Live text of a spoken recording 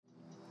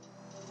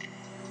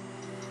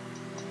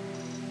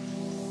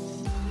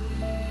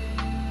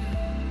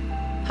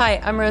Hi,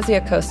 I'm Rosie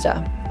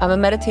Acosta. I'm a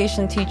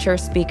meditation teacher,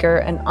 speaker,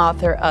 and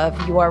author of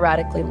You Are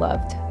Radically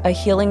Loved, a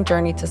healing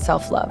journey to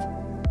self-love.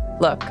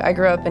 Look, I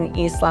grew up in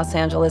East Los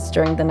Angeles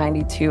during the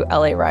 '92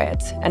 LA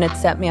riots, and it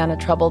set me on a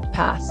troubled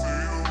path.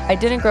 I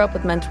didn't grow up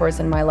with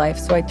mentors in my life,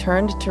 so I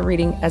turned to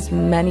reading as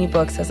many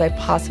books as I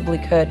possibly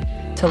could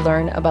to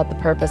learn about the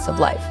purpose of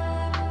life.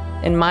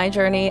 In my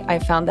journey, I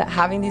found that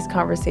having these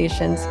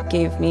conversations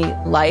gave me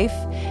life,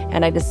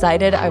 and I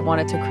decided I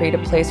wanted to create a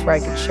place where I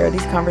could share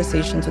these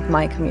conversations with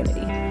my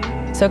community.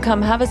 So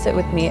come have a sit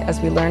with me as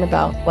we learn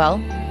about,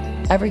 well,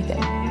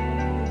 everything.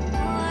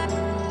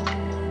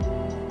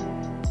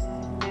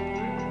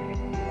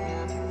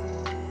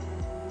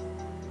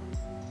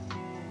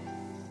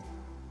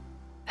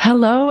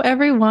 Hello,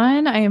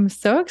 everyone. I am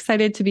so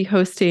excited to be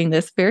hosting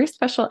this very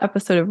special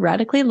episode of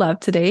Radically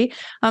Loved today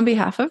on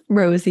behalf of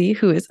Rosie,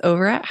 who is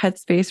over at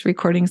Headspace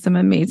recording some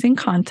amazing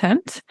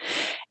content.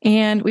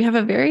 And we have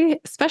a very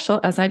special,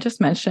 as I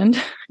just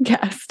mentioned,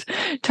 guest,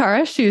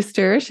 Tara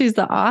Schuster. She's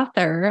the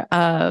author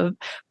of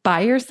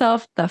Buy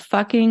Yourself the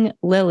Fucking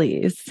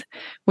Lilies,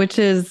 which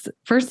is,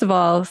 first of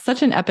all,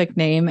 such an epic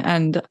name.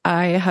 And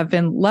I have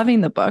been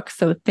loving the book.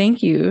 So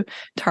thank you,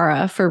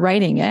 Tara, for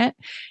writing it.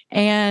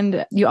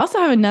 And you also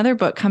have another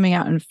book coming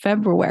out in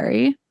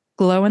February,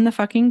 Glow in the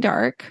Fucking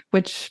Dark,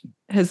 which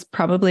has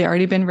probably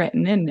already been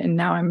written. And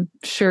now I'm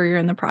sure you're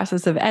in the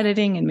process of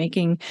editing and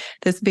making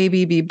this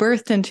baby be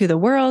birthed into the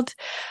world.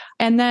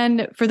 And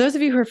then for those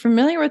of you who are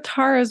familiar with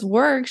Tara's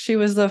work, she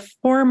was the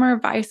former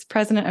vice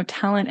president of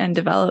talent and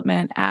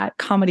development at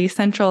Comedy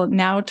Central,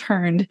 now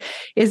turned,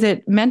 is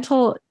it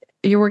mental,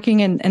 you're working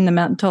in the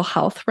mental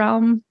health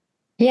realm?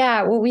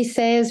 Yeah, what we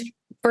say is,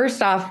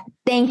 first off,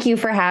 thank you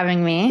for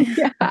having me.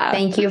 Yeah.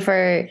 Thank you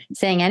for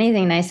saying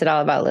anything nice at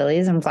all about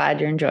Lilies. I'm glad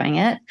you're enjoying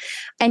it.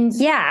 And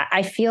yeah,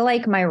 I feel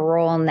like my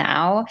role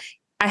now,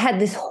 I had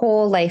this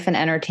whole life in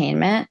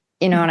entertainment,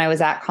 and I was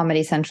at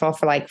Comedy Central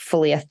for like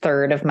fully a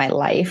third of my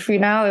life,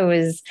 it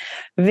was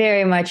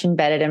very much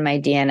embedded in my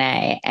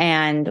DNA.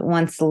 And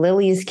once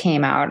Lilies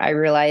came out, I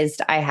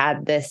realized I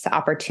had this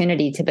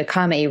opportunity to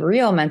become a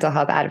real mental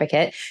health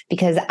advocate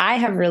because I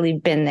have really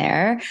been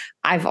there.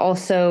 I've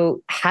also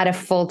had a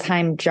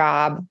full-time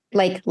job,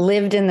 like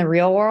lived in the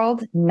real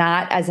world,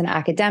 not as an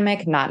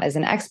academic, not as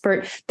an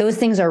expert. Those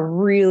things are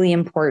really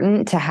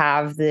important to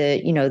have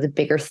the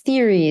bigger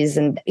theories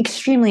and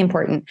extremely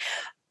important.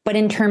 But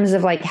in terms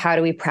of like, how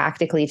do we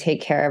practically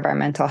take care of our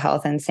mental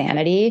health and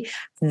sanity?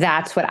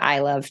 That's what I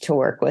love to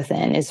work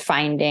within, is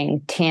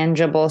finding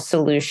tangible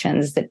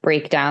solutions that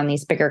break down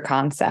these bigger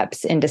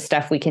concepts into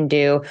stuff we can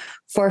do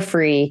for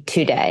free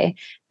today.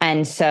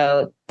 And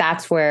so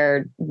that's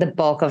where the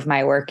bulk of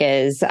my work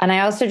is. And I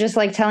also just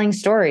like telling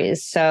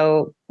stories.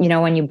 So,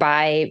 when you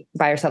buy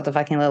Yourself the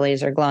Fucking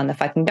Lilies or Glow in the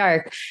Fucking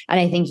Dark, and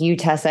I think you,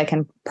 Tessa,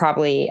 can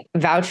probably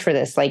vouch for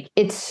this, like,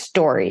 it's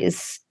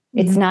stories.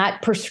 It's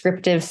not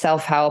prescriptive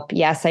self-help.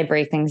 Yes, I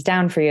break things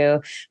down for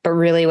you, but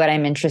really what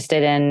I'm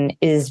interested in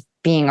is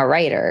being a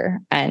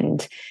writer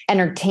and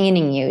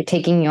entertaining you,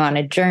 taking you on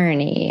a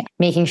journey,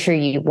 making sure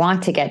you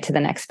want to get to the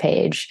next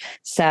page.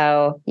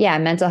 So yeah,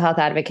 mental health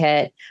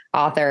advocate,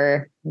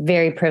 author,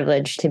 very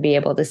privileged to be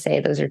able to say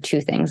those are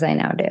two things I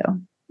now do.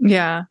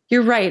 Yeah,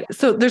 you're right.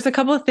 So there's a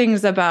couple of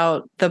things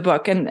about the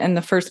book, and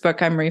the first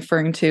book I'm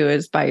referring to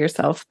is Buy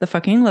Yourself the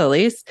Fucking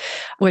Lilies,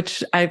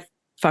 which I've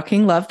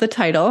fucking love the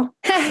title.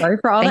 Sorry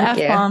for all the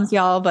F-bombs,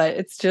 y'all, but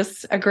it's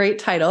just a great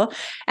title.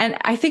 And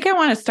I think I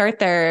want to start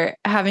there,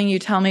 having you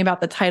tell me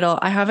about the title.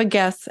 I have a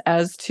guess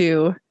as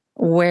to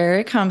where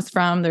it comes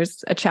from.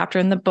 There's a chapter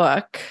in the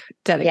book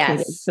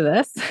dedicated to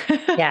this.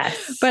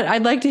 Yes. But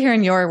I'd like to hear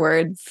in your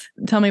words,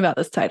 tell me about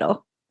this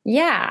title.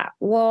 Yeah.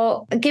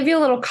 Well, I'll give you a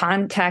little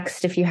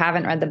context if you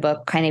haven't read the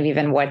book, kind of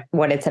even what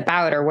it's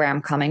about or where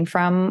I'm coming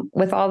from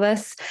with all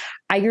this.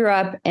 I grew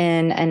up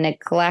in a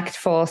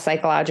neglectful,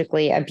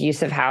 psychologically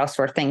abusive house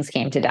where things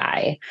came to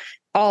die.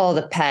 All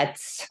the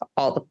pets,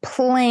 all the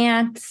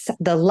plants,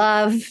 the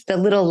love, the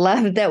little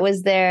love that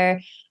was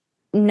there,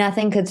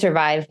 nothing could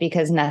survive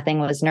because nothing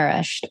was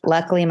nourished.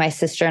 Luckily, my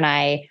sister and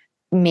I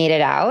made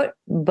it out,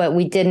 but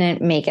we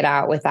didn't make it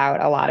out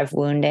without a lot of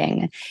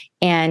wounding.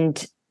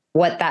 And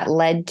what that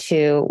led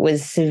to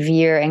was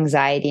severe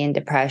anxiety and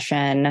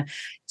depression,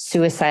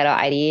 suicidal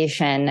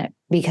ideation,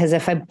 because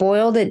if I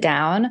boiled it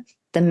down,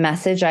 the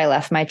message I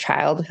left my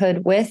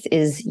childhood with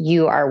is,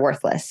 you are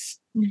worthless.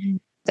 Mm-hmm.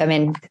 I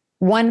mean,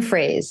 one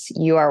phrase,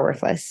 you are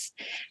worthless.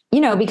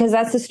 Because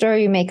that's the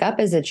story you make up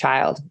as a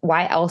child.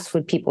 Why else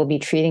would people be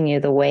treating you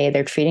the way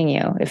they're treating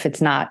you if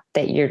it's not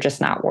that you're just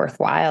not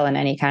worthwhile in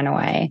any kind of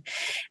way?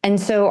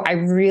 And so I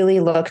really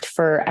looked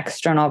for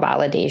external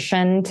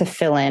validation to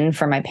fill in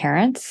for my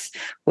parents,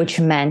 which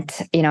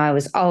meant, I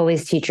was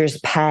always teacher's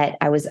pet.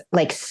 I was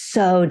like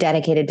so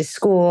dedicated to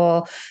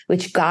school,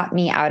 which got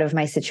me out of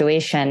my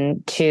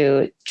situation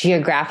to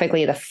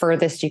geographically the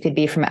furthest you could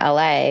be from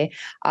LA,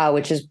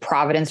 which is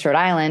Providence, Rhode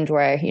Island,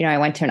 where, I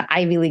went to an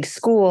Ivy League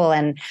school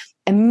and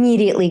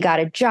immediately got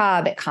a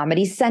job at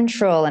Comedy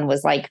Central and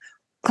was like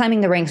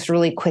climbing the ranks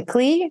really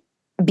quickly.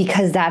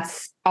 because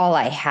that's all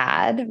I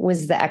had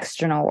was the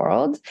external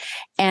world.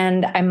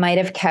 And I might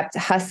have kept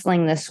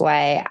hustling this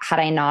way had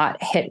I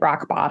not hit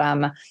rock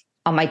bottom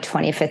on my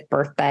 25th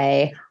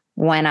birthday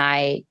when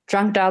I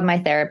drunk dialed my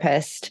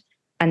therapist.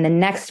 And the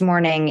next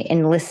morning,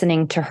 in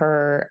listening to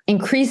her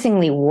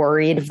increasingly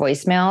worried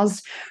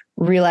voicemails,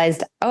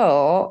 realized,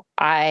 oh,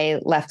 I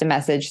left a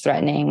message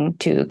threatening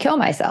to kill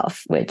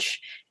myself, which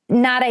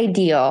not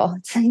ideal.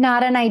 It's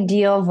not an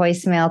ideal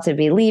voicemail to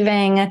be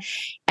leaving.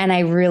 And I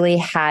really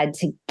had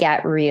to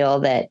get real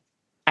that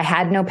I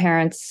had no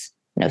parents,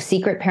 no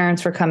secret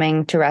parents were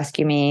coming to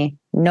rescue me.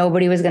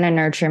 Nobody was going to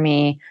nurture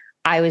me.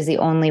 I was the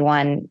only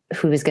one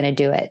who was going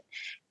to do it.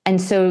 And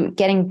so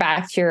getting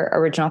back to your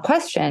original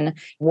question,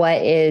 why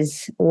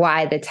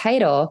the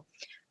title?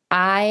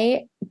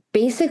 I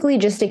basically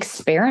just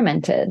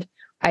experimented.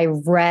 I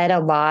read a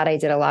lot. I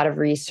did a lot of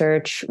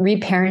research.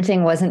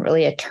 Reparenting wasn't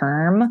really a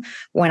term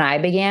when I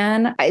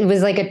began. It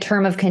was like a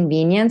term of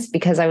convenience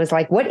because I was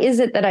like, what is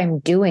it that I'm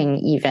doing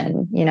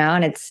even,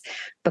 and it's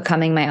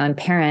becoming my own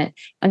parent.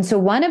 And so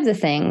one of the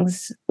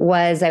things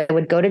was I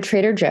would go to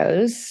Trader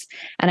Joe's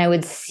and I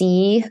would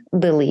see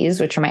lilies,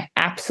 which are my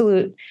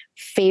absolute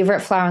favorite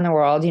flower in the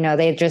world.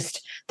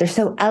 They're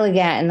so elegant.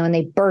 And when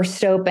they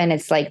burst open,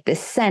 it's like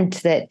this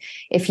scent that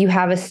if you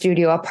have a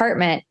studio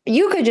apartment,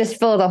 you could just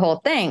fill the whole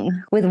thing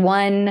with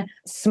one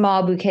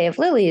small bouquet of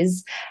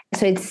lilies.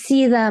 So I'd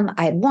see them,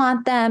 I'd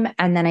want them.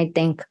 And then I'd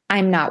think,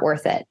 I'm not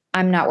worth it.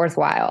 I'm not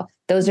worthwhile.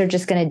 Those are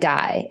just going to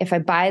die. If I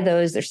buy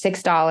those, they're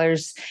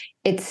 $6.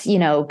 It's,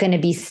 going to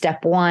be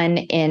step 1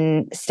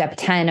 in step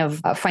 10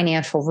 of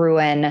financial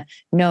ruin.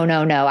 No,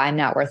 I'm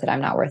not worth it.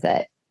 I'm not worth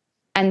it.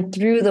 And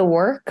through the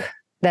work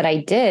that I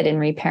did in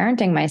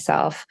reparenting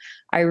myself,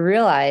 I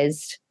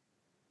realized,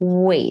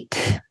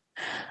 wait,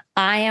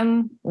 I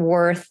am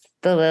worth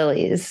the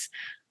lilies.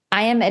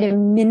 I am at a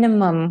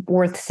minimum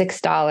worth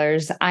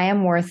 $6. I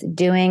am worth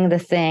doing the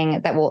thing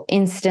that will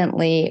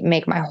instantly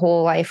make my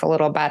whole life a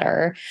little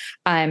better.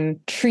 I'm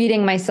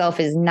treating myself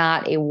as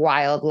not a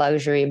wild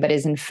luxury, but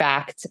is in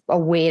fact a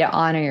way to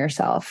honor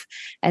yourself.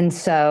 And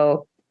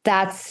so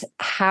that's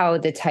how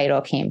the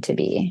title came to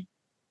be.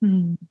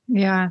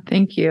 Yeah,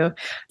 thank you.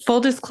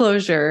 Full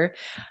disclosure,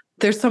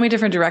 there's so many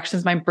different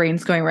directions my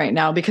brain's going right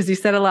now because you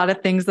said a lot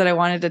of things that I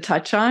wanted to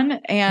touch on.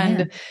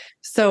 And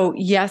so,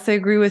 yes, I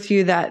agree with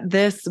you that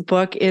this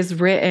book is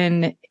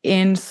written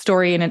in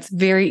story and it's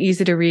very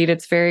easy to read.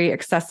 It's very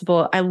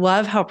accessible. I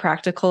love how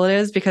practical it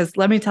is because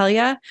let me tell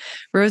you,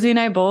 Rosie and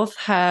I both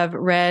have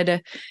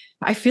read,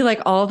 I feel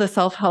like all the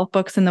self-help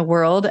books in the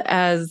world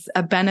as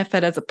a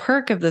benefit, as a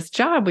perk of this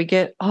job. We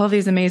get all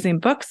these amazing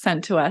books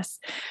sent to us.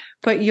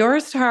 But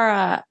yours,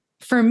 Tara,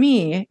 for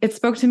me, it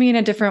spoke to me in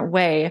a different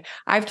way.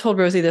 I've told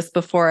Rosie this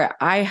before.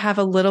 I have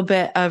a little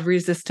bit of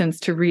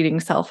resistance to reading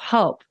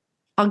self-help.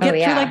 I'll get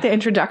through like the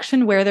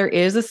introduction where there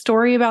is a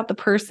story about the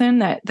person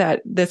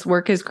that this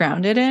work is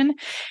grounded in.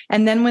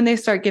 And then when they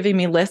start giving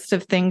me lists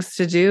of things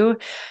to do,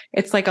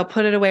 it's like I'll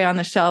put it away on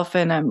the shelf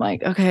and I'm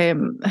like, okay,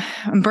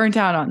 I'm burnt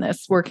out on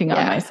this, working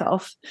on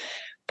myself.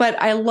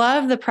 But I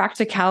love the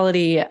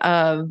practicality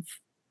of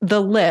the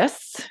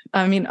lists.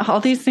 I mean, all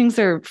these things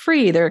are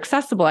free. They're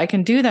accessible. I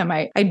can do them.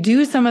 I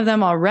do some of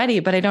them already,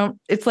 but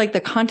it's like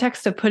the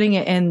context of putting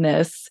it in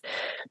this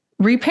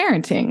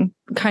reparenting,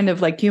 kind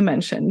of like you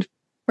mentioned,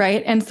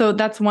 right? And so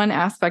that's one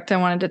aspect I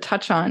wanted to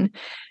touch on.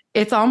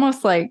 It's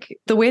almost like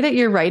the way that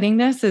you're writing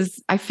this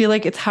is, I feel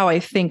like it's how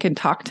I think and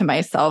talk to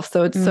myself.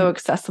 So it's so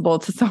accessible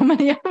to so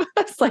many of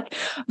us, like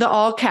the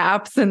all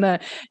caps and the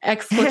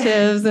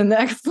expletives and the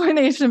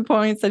explanation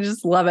points. I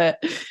just love it.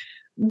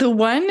 The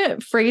one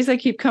phrase I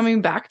keep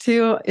coming back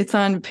to, it's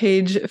on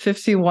page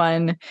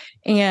 51.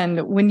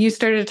 And when you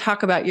started to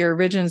talk about your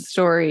origin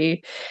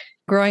story,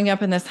 growing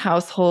up in this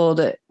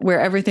household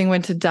where everything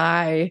went to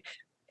die,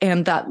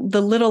 and that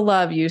the little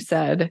love you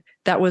said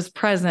that was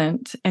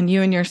present and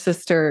you and your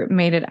sister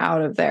made it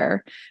out of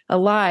there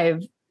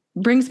alive,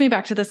 brings me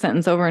back to the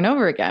sentence over and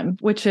over again,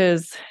 which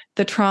is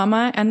the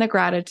trauma and the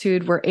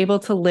gratitude were able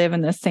to live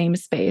in the same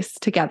space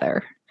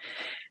together.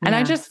 Yeah. And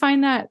I just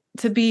find that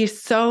to be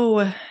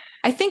so...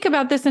 I think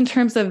about this in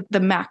terms of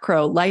the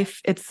macro life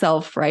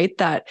itself, right?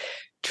 That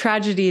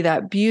tragedy,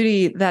 that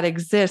beauty that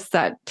exists,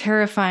 that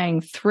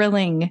terrifying,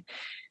 thrilling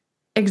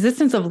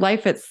existence of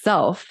life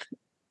itself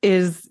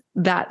is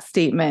that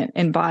statement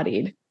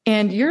embodied.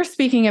 And you're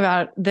speaking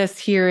about this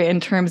here in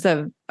terms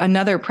of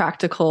another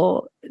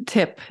practical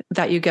tip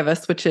that you give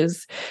us, which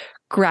is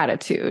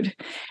gratitude.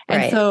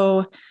 Right. And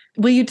so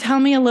will you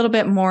tell me a little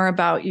bit more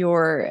about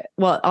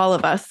all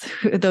of us,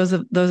 those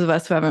of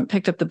us who haven't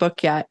picked up the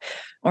book yet,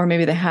 or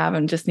maybe they have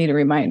and just need a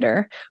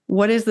reminder,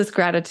 what is this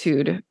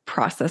gratitude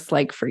process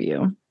like for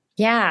you?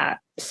 Yeah.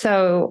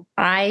 So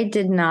I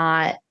did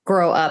not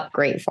grow up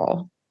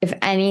grateful. If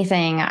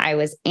anything, I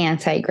was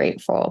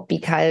anti-grateful,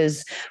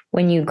 because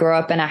when you grow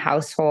up in a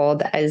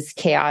household as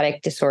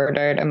chaotic,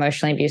 disordered,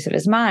 emotionally abusive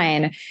as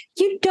mine,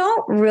 you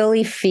don't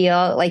really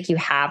feel like you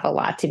have a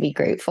lot to be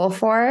grateful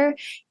for.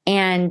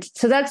 And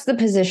so that's the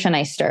position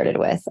I started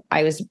with.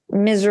 I was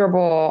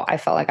miserable. I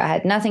felt like I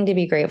had nothing to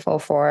be grateful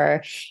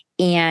for.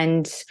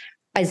 And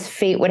as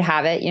fate would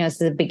have it, it's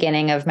the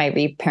beginning of my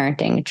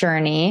reparenting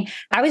journey.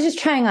 I was just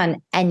trying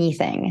on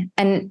anything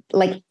and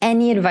like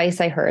any advice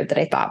I heard that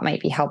I thought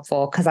might be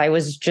helpful, because I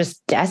was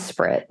just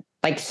desperate,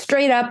 like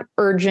straight up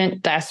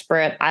urgent,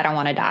 desperate. I don't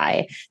want to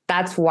die.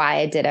 That's why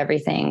I did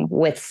everything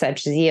with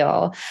such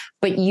zeal.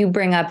 But you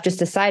bring up,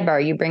 just a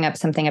sidebar, you bring up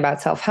something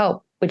about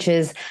self-help, which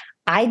is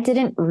I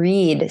didn't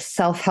read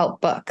self-help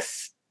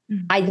books.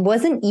 I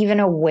wasn't even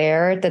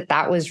aware that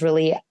that was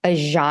really a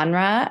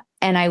genre.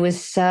 And I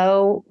was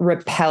so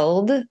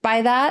repelled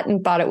by that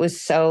and thought it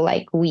was so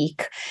like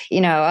weak.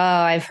 Oh,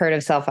 I've heard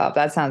of self-help.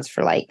 That sounds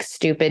for like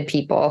stupid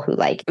people who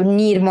like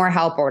need more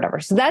help or whatever.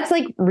 So that's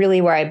like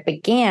really where I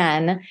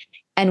began.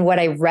 And what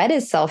I read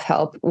as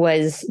self-help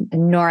was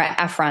Nora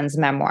Ephron's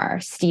memoir,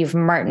 Steve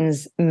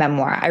Martin's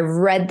memoir. I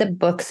read the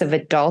books of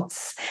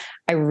adults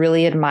I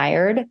really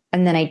admired,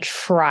 and then I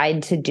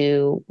tried to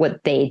do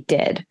what they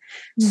did.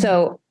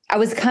 So I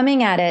was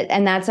coming at it,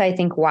 and that's, I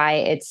think, why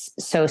it's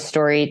so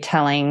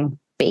storytelling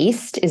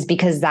based, is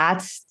because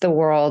that's the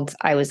world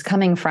I was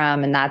coming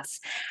from, and that's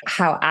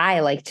how I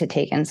like to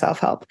take in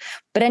self-help.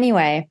 But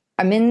anyway,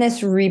 I'm in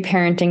this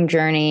reparenting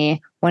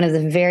journey. One of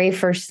the very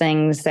first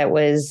things that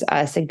was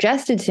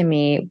suggested to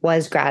me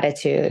was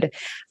gratitude.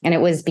 And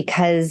it was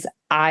because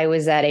I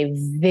was at a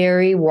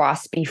very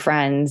waspy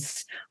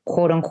friend's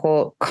quote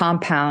unquote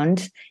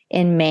compound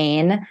in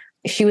Maine.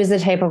 She was the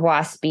type of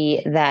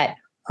waspy that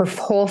her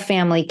whole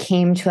family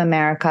came to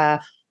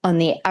America on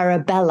the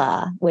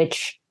Arabella,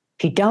 which,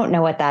 if you don't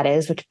know what that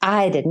is, which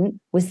I didn't,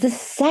 was the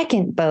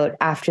second boat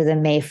after the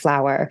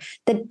Mayflower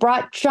that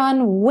brought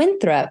John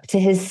Winthrop to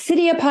his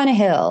city upon a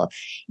hill.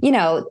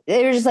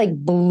 They're just like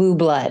blue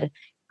blood.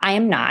 I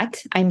am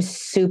not. I'm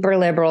super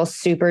liberal,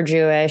 super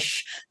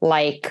Jewish,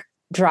 like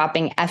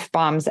dropping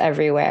F-bombs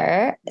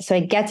everywhere. So I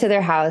get to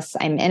their house.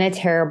 I'm in a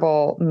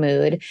terrible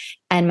mood.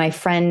 And my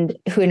friend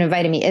who had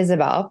invited me,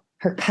 Isabel,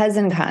 her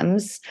cousin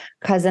comes,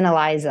 cousin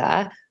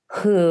Eliza,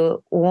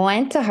 who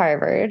went to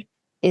Harvard,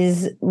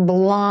 is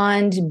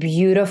blonde,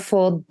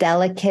 beautiful,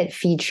 delicate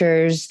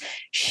features.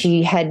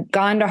 She had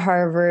gone to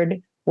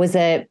Harvard, was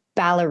a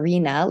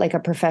ballerina, like a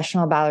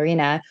professional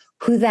ballerina,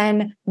 who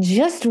then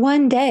just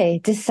one day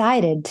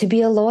decided to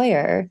be a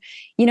lawyer.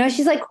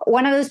 She's like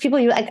one of those people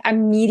you like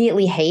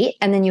immediately hate,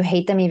 and then you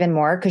hate them even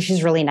more because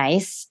she's really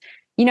nice.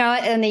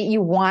 And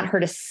you want her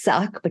to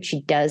suck, but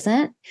she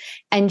doesn't.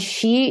 And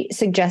she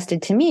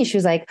suggested to me, she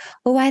was like,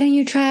 well, why don't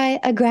you try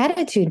a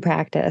gratitude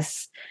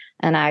practice?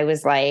 And I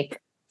was like,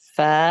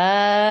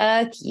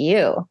 fuck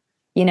you.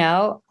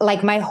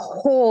 Like my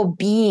whole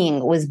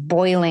being was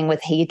boiling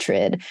with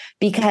hatred,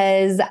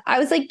 because I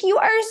was like, you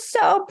are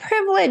so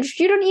privileged.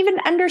 You don't even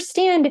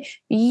understand.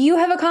 You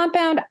have a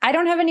compound. I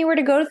don't have anywhere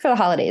to go for the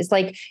holidays.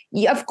 Like,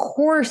 of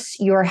course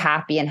you're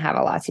happy and have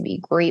a lot to be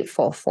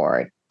grateful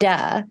for.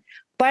 Duh.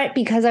 But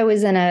because I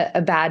was in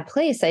a bad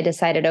place, I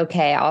decided,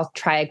 okay, I'll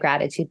try a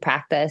gratitude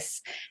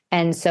practice.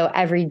 And so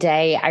every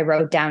day I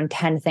wrote down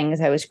 10 things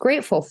I was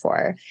grateful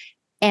for.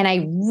 And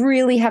I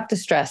really have to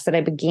stress that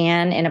I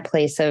began in a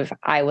place of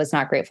I was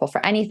not grateful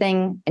for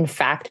anything. In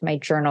fact, my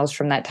journals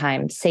from that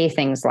time say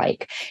things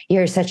like,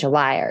 you're such a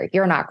liar.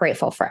 You're not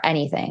grateful for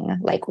anything.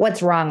 Like,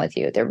 what's wrong with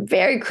you? They're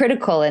very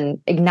critical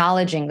in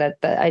acknowledging that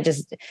I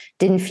just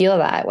didn't feel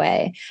that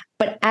way.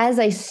 But as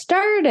I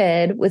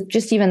started with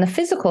just even the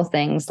physical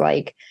things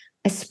like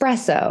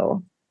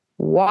espresso,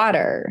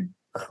 water,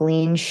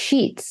 clean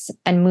sheets,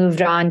 and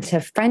moved on to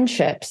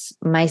friendships,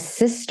 my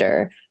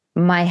sister,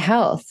 my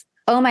health.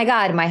 Oh my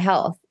God, my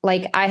health.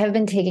 Like, I have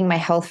been taking my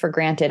health for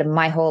granted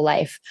my whole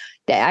life.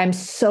 I'm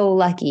so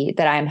lucky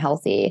that I'm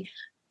healthy.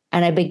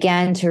 And I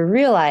began to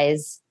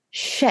realize,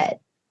 shit,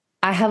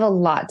 I have a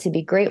lot to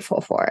be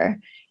grateful for.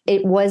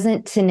 It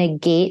wasn't to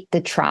negate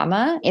the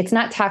trauma. It's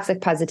not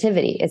toxic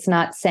positivity. It's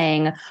not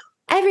saying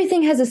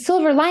everything has a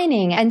silver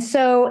lining, and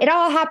so it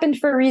all happened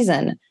for a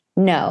reason.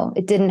 No,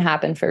 it didn't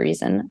happen for a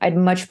reason. I'd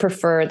much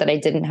prefer that I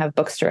didn't have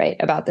books to write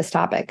about this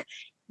topic.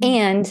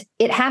 And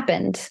it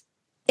happened.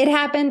 It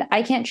happened.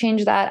 I can't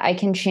change that. I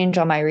can change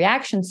all my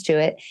reactions to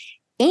it.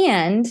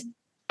 And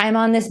I'm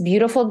on this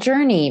beautiful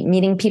journey,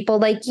 meeting people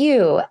like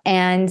you,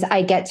 and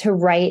I get to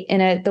write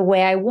in the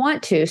way I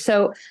want to.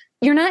 So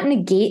you're not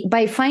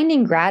by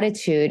finding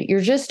gratitude,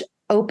 you're just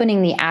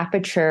opening the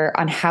aperture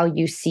on how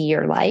you see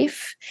your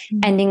life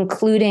and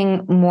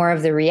including more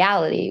of the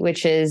reality,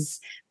 which is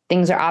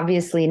things are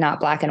obviously not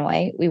black and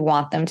white. We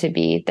want them to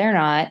be, they're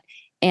not.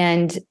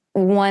 And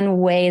one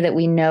way that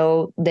we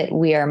know that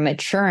we are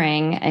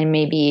maturing and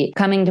maybe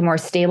coming to more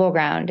stable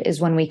ground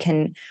is when we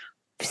can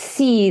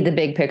see the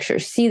big picture,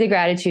 see the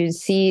gratitude,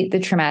 see the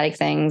traumatic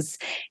things.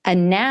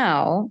 And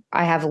now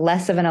I have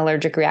less of an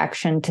allergic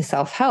reaction to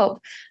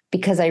self-help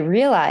because I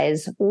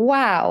realize,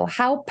 wow,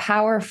 how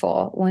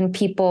powerful when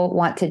people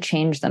want to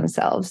change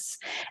themselves.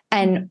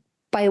 And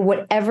by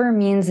whatever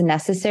means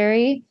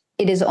necessary,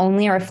 it is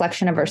only a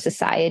reflection of our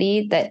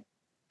society that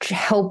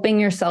helping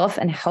yourself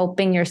and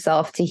helping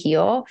yourself to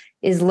heal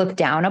is looked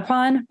down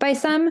upon by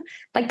some.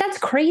 Like, that's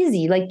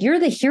crazy. Like,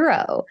 you're the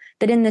hero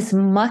that in this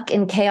muck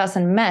and chaos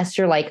and mess,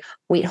 you're like,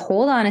 wait,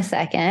 hold on a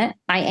second.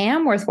 I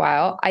am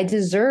worthwhile. I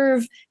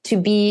deserve to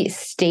be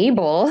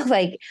stable.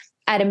 Like,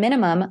 at a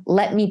minimum,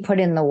 let me put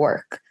in the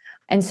work.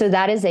 And so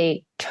that is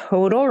a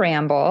total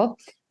ramble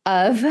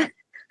of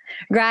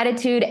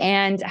gratitude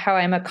and how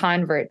I'm a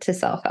convert to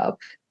self-help.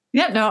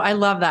 Yeah, no, I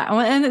love that.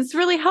 And it's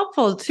really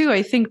helpful too,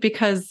 I think,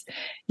 because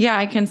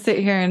I can sit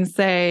here and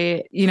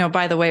say,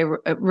 by the way,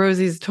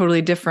 Rosie's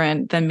totally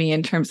different than me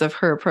in terms of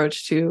her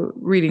approach to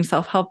reading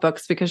self-help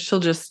books, because she'll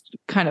just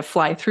kind of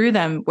fly through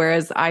them.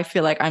 Whereas I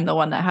feel like I'm the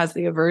one that has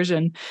the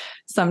aversion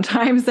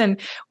sometimes. And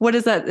what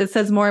is that? It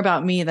says more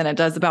about me than it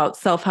does about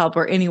self-help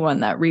or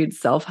anyone that reads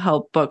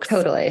self-help books.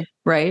 Totally.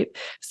 Right.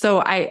 So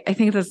I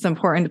think that's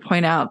important to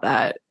point out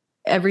that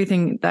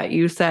everything that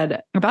you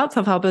said about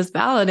self-help is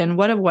valid. And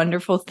what a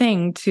wonderful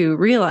thing to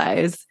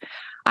realize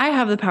I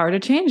have the power to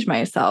change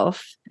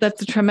myself.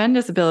 That's a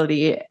tremendous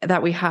ability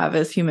that we have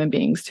as human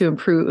beings to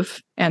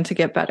improve and to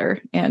get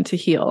better and to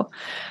heal.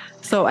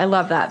 So I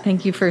love that.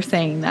 Thank you for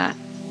saying that.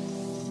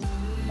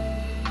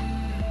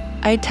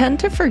 I tend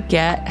to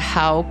forget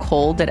how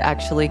cold it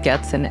actually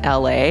gets in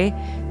LA.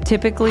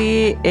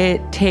 Typically,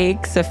 it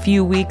takes a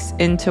few weeks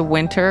into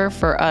winter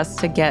for us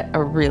to get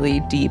a really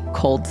deep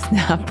cold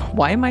snap.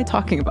 Why am I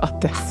talking about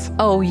this?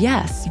 Oh,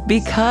 yes,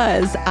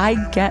 because I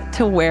get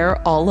to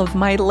wear all of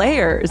my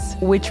layers,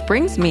 which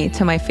brings me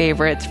to my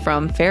favorites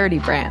from Faherty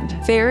brand.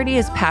 Faherty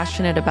is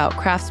passionate about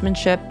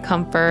craftsmanship,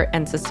 comfort,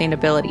 and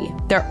sustainability.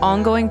 Their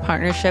ongoing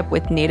partnership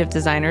with Native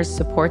designers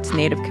supports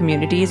Native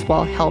communities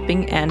while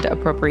helping end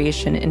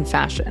appropriation in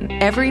fashion.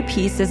 Every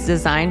piece is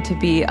designed to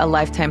be a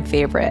lifetime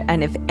favorite,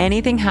 and if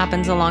anything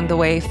happens along the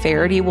way,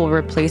 Faherty will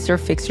replace or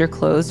fix your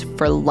clothes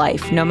for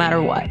life, no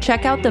matter what.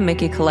 Check out the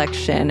Mickey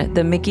collection.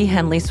 The Mickey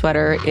Henley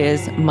sweater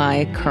is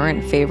my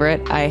current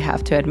favorite. I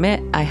have to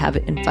admit, I have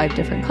it in 5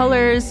 different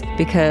colors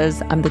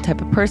because I'm the type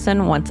of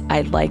person, once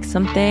I like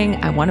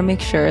something, I want to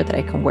make sure that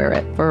I can wear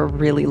it for a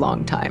really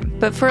long time.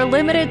 But for a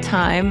limited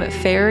time,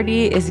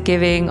 Faherty is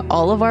giving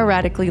all of our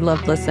Radically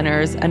Loved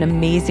listeners an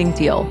amazing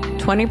deal,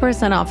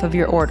 20% off of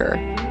your order.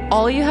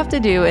 All you have to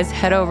do is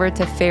head over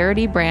to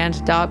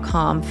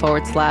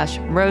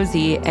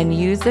fahertybrand.com/Rosie and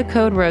use the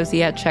code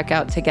Rosie at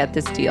checkout to get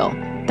this deal.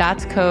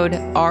 That's code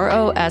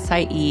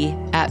ROSIE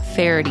at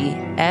Faherty,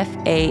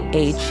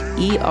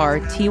 FAHERTY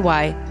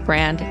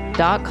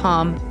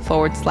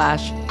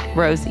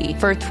brand.com/Rosie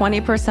for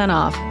 20%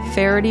 off.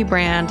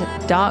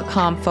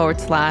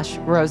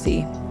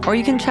 fahertybrand.com/Rosie. Or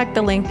you can check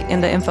the link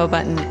in the info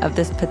button of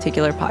this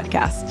particular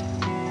podcast.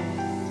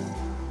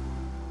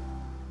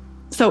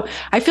 So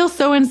I feel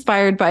so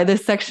inspired by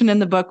this section in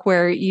the book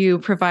where you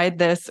provide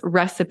this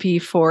recipe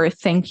for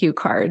thank you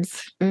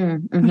cards.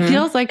 Mm-hmm. It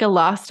feels like a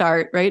lost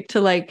art, right?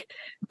 To like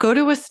go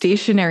to a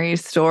stationery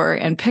store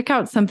and pick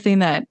out something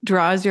that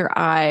draws your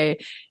eye,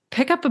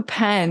 pick up a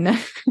pen,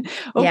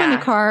 open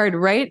a card,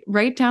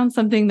 write down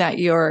something that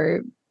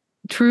you're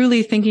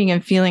truly thinking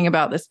and feeling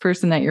about this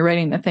person that you're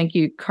writing the thank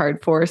you card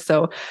for.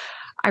 So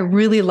I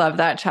really love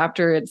that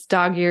chapter. It's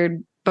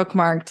dog-eared,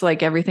 bookmarked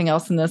like everything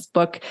else in this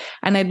book.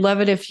 And I'd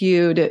love it if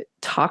you'd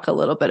talk a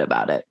little bit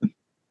about it.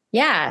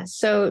 Yeah.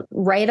 So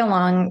right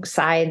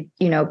alongside,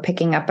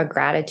 picking up a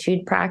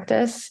gratitude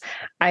practice,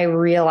 I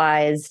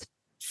realized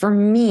for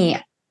me,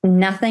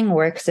 nothing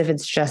works if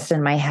it's just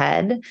in my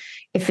head.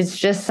 If it's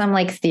just some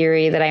like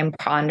theory that I'm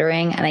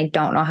pondering and I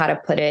don't know how to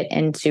put it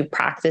into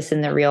practice in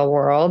the real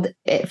world,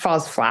 it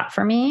falls flat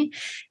for me.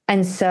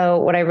 And so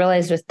what I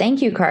realized with thank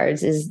you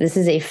cards is this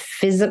is a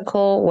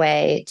physical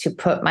way to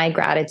put my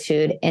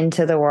gratitude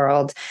into the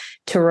world,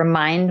 to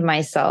remind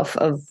myself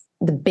of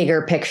the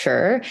bigger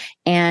picture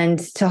and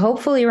to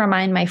hopefully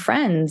remind my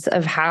friends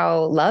of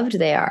how loved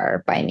they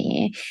are by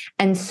me.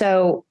 And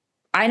so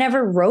I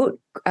never wrote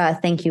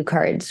thank you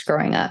cards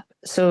growing up.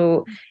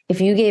 So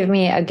if you gave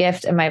me a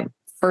gift at my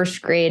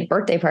first grade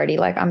birthday party,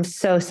 like, I'm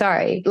so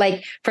sorry.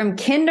 Like from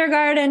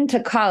kindergarten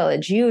to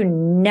college, you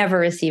never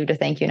received a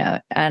thank you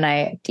note. And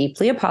I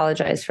deeply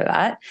apologize for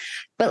that.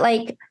 But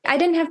like, I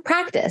didn't have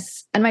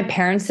practice and my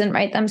parents didn't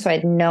write them. So I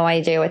had no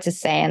idea what to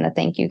say in the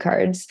thank you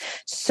cards.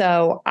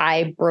 So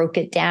I broke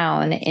it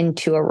down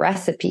into a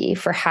recipe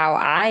for how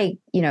I,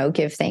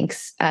 give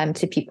thanks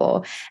to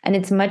people. And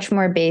it's much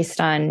more based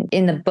on,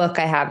 in the book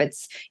I have,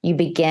 you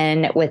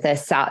begin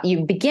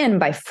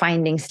by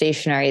finding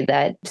stationery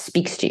that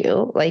speaks to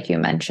you, like you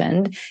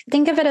mentioned.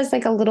 Think of it as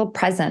like a little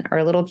present or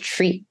a little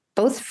treat,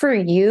 both for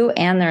you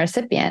and the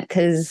recipient,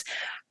 because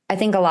I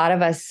think a lot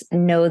of us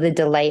know the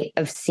delight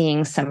of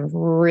seeing some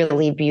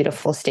really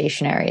beautiful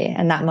stationery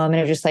and that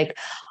moment of just like,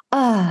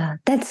 oh,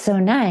 that's so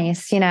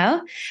nice,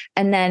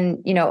 And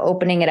then,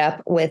 opening it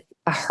up with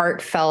a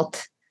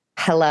heartfelt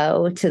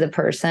hello to the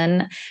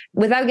person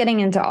without getting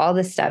into all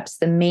the steps.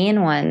 The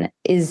main one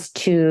is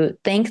to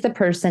thank the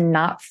person,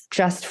 not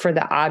just for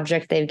the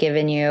object they've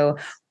given you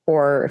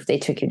or if they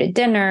took you to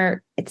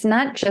dinner. It's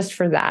not just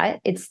for that.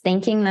 It's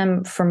thanking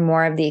them for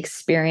more of the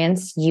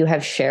experience you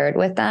have shared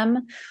with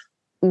them,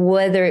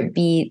 whether it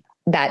be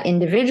that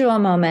individual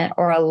moment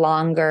or a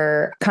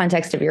longer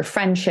context of your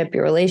friendship,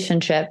 your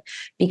relationship,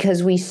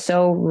 because we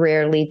so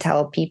rarely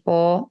tell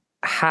people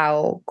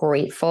how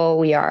grateful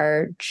we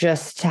are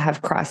just to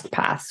have crossed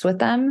paths with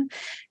them.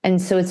 And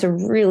so it's a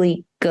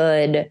really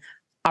good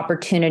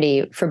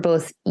opportunity for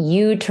both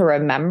you to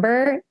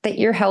remember that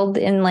you're held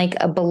in like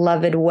a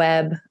beloved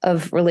web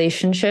of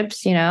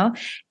relationships,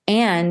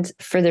 and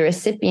for the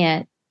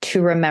recipient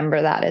to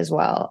remember that as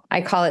well. I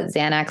call it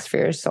Xanax for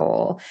your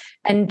soul.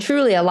 And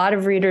truly, a lot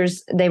of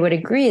readers, they would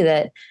agree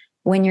that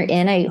when you're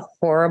in a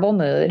horrible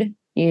mood,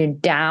 you're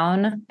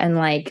down and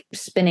like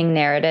spinning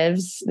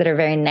narratives that are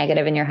very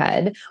negative in your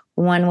head,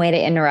 one way to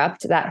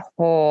interrupt that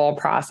whole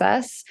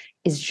process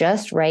is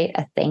just write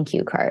a thank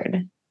you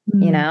card,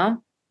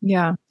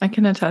 Yeah, I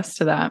can attest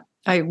to that.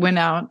 I went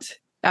out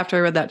after I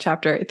read that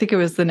chapter, I think it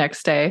was the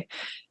next day,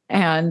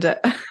 and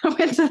I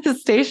went to the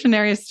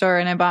stationery store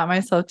and I bought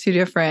myself 2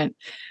 different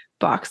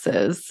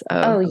boxes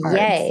of cards.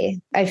 Yay.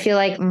 I feel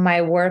like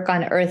my work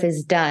on earth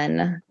is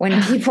done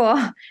when people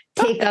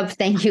take up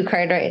thank you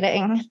card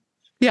writing.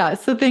 Yeah.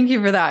 So thank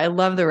you for that. I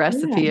love the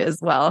recipe as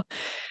well.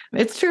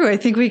 It's true. I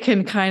think we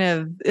can kind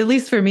of, at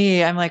least for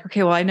me, I'm like,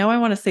 okay, well, I know I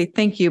want to say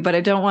thank you, but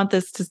I don't want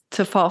this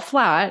to fall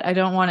flat. I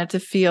don't want it to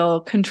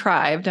feel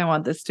contrived. I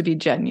want this to be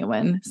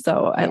genuine.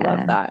 So I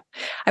love that.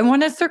 I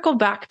want to circle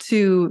back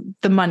to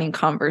the money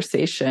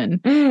conversation.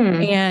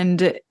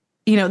 And,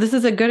 this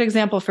is a good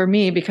example for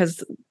me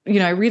because,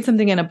 I read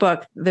something in a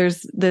book.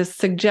 There's this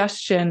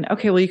suggestion,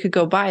 okay, well, you could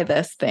go buy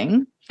this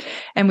thing.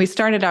 And we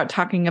started out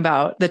talking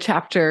about the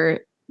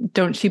chapter,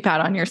 don't cheap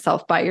out on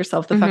yourself, buy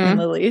yourself the fucking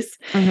lilies.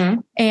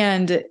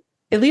 And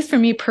at least for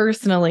me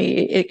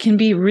personally, it can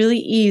be really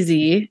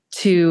easy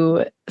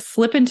to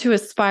slip into a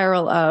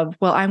spiral of,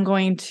 well, I'm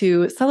going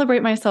to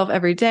celebrate myself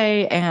every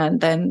day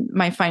and then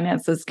my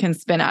finances can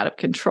spin out of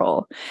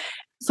control.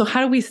 So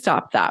how do we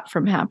stop that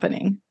from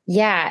happening?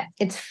 Yeah,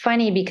 it's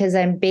funny because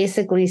I'm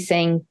basically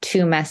saying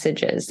 2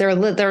 messages. They're a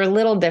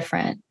little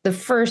different. The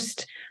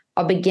first,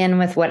 I'll begin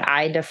with what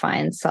I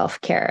define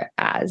self-care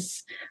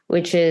as,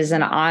 which is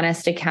an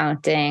honest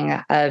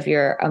accounting of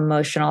your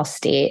emotional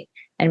state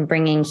and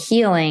bringing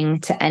healing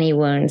to any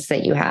wounds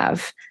that you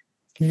have.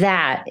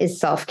 That is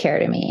self-care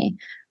to me.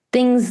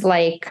 Things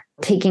like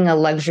taking a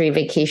luxury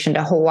vacation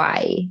to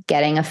Hawaii,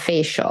 getting a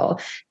facial,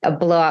 a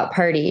blowout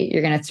party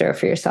you're going to throw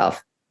for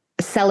yourself,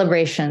 a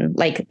celebration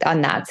like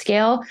on that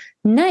scale,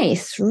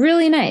 nice,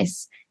 really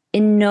nice.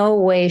 In no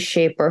way,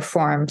 shape, or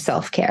form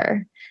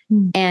self-care.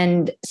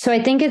 And so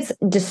I think it's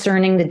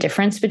discerning the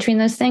difference between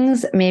those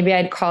things. Maybe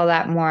I'd call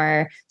that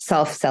more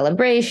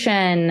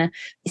self-celebration,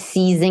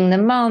 seizing the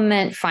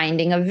moment,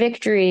 finding a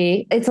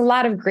victory. It's a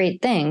lot of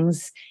great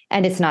things,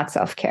 and it's not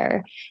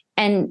self-care.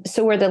 And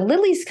so where the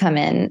lilies come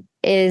in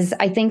is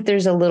I think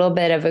there's a little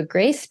bit of a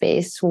gray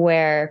space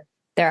where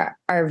there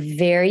are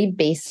very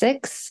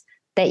basics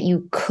that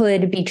you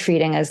could be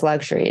treating as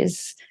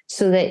luxuries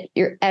so that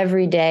your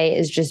everyday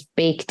is just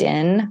baked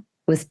in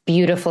with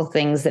beautiful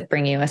things that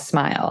bring you a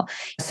smile.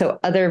 So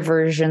other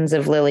versions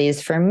of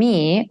lilies for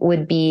me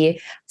would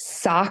be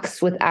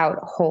socks without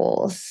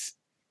holes.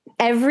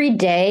 Every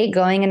day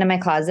going into my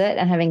closet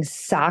and having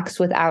socks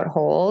without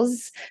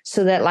holes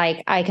so that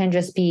like I can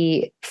just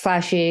be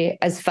flashy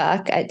as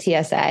fuck at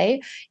TSA,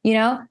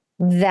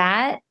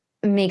 that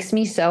makes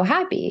me so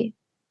happy.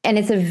 And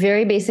it's a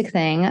very basic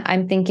thing.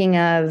 I'm thinking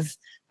of,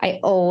 I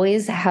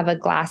always have a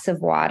glass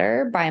of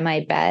water by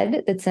my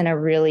bed that's in a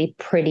really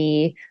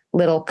pretty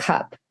little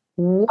cup.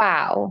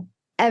 Wow.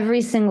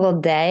 Every single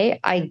day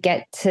I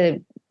get to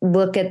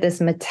look at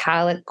this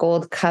metallic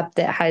gold cup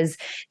that has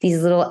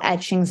these little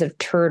etchings of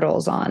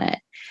turtles on it.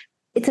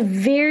 It's a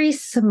very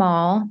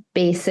small,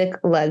 basic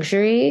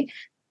luxury.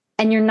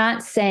 And you're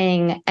not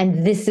saying,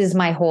 and this is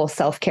my whole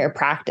self-care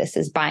practice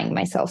is buying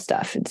myself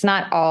stuff. It's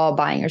not all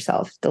buying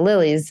yourself the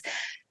lilies,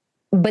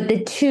 but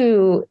the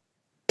 2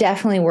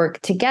 definitely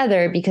work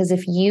together, because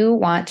if you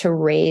want to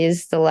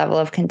raise the level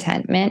of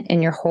contentment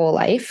in your whole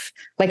life,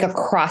 like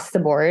across the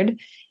board,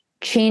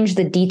 change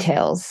the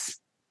details,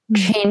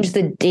 change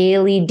the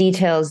daily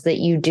details that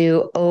you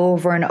do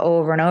over and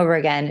over and over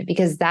again,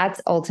 because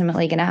that's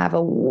ultimately going to have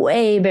a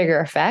way bigger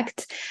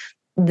effect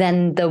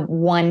than the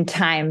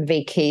one-time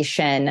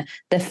vacation,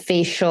 the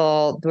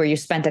facial where you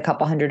spent a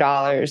couple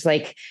 $100.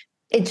 Like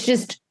it's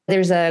just,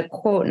 there's a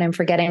quote and I'm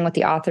forgetting what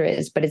the author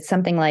is, but it's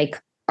something like,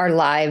 our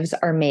lives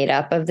are made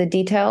up of the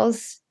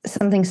details,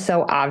 something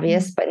so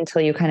obvious, but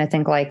until you kind of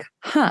think like,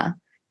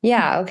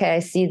 yeah, okay, I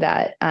see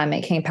that.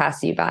 It can't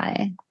pass you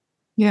by.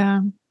 Yeah.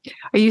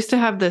 I used to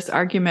have this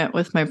argument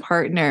with my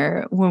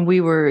partner when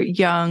we were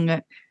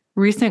young,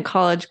 recent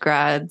college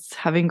grads,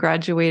 having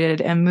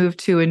graduated and moved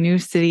to a new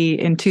city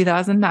in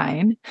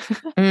 2009.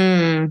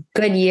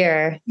 Good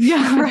year.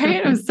 Yeah,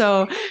 right.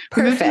 So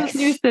we moved to Perfect. this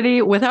new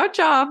city without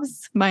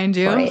jobs, mind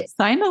you, Right.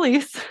 signed a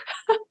lease.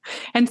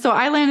 And so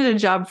I landed a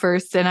job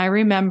first. And I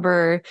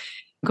remember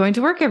going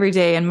to work every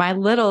day. And my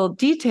little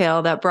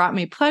detail that brought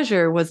me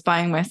pleasure was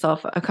buying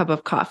myself a cup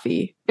of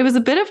coffee. It was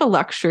a bit of a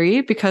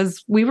luxury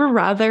because we were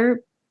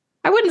rather,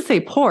 I wouldn't say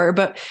poor,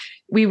 but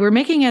we were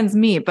making ends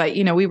meet. But,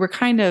 we were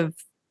kind of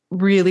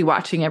really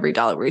watching every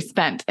dollar we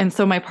spent. And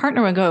so my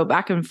partner would go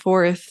back and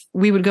forth.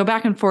 We would go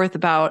back and forth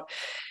about,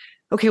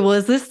 okay, well,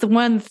 is this the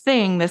one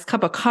thing, this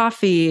cup of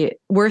coffee,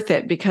 worth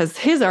it? Because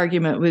his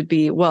argument would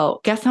be,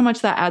 well, guess how much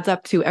that adds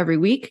up to every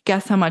week?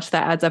 Guess how much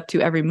that adds up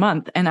to every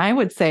month? And I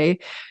would say,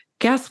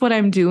 guess what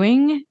I'm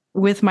doing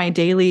with my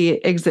daily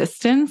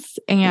existence.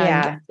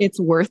 And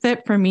it's worth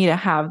it for me to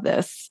have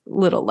this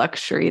little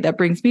luxury that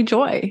brings me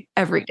joy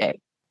every day.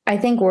 I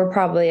think we're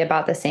probably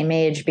about the same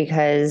age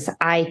because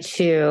I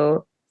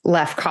too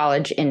left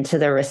college into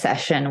the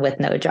recession with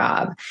no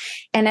job.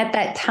 And at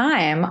that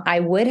time,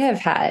 I would have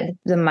had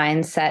the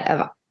mindset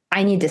of,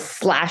 I need to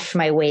slash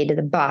my way to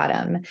the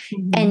bottom.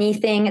 Mm-hmm.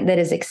 Anything that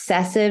is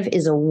excessive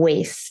is a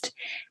waste.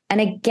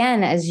 And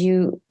again, as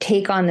you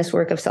take on this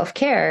work of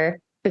self-care,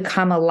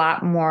 become a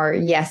lot more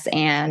yes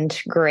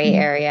and gray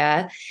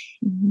area.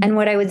 Mm-hmm. And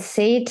what I would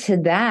say to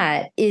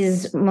that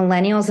is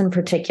millennials in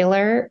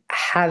particular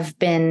have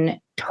been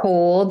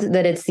told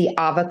that it's the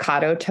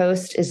avocado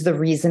toast is the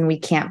reason we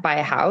can't buy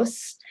a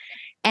house.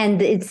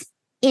 And it's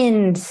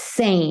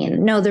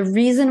insane. No, the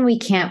reason we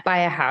can't buy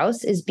a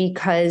house is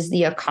because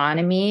the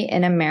economy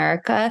in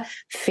America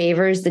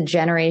favors the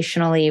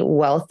generationally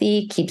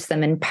wealthy, keeps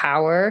them in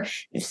power.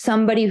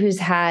 Somebody who's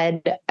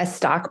had a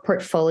stock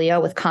portfolio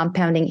with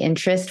compounding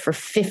interest for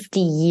 50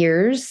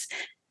 years,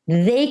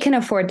 they can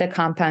afford to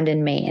compound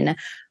in Maine.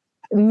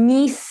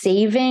 Me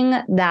saving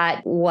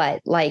that,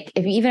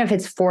 even if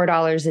it's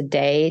 $4 a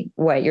day,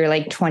 you're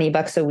like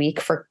 $20 a week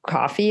for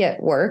coffee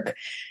at work.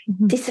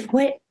 Mm-hmm. They said,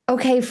 what?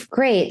 Okay,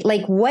 great.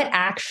 What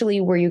actually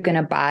were you going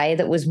to buy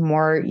that was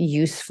more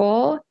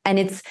useful? And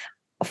it's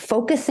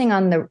focusing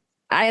on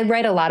I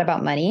write a lot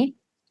about money,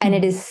 and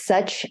it is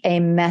such a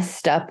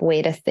messed up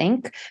way to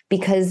think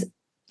because,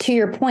 to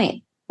your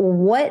point,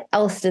 what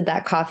else did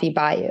that coffee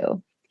buy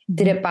you?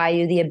 Did it buy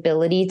you the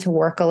ability to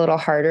work a little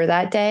harder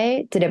that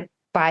day? Did it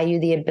buy you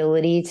the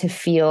ability to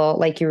feel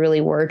like you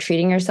really were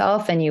treating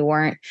yourself and you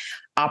weren't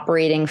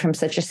operating from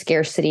such a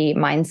scarcity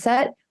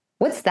mindset?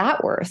 What's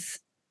that worth?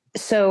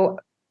 So,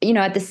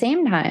 at the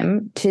same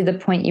time, to the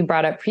point you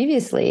brought up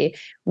previously,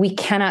 we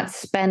cannot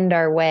spend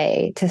our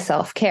way to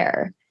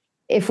self-care.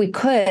 If we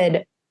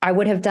could, I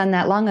would have done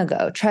that long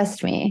ago.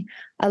 Trust me.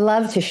 I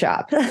love to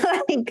shop.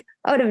 I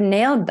would have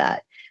nailed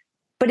that.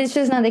 But it's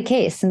just not the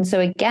case. And so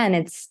again,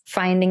 it's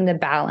finding the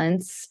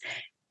balance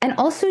and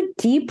also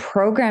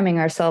deprogramming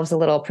ourselves a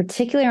little,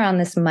 particularly around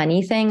this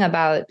money thing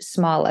about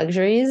small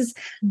luxuries.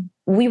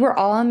 We were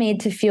all made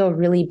to feel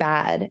really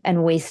bad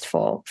and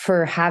wasteful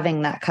for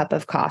having that cup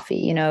of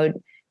coffee.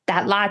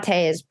 That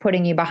latte is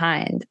putting you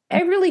behind.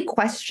 I really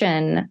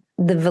question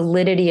the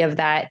validity of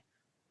that,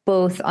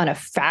 both on a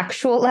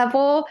factual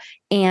level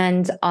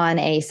and on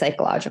a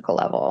psychological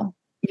level.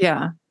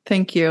 Yeah.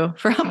 Thank you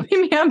for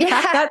helping me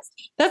unpack. Yeah.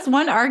 That's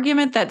one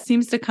argument that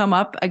seems to come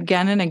up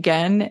again and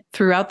again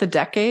throughout the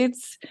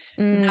decades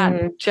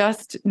that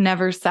just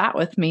never sat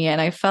with me.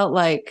 And I felt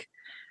like,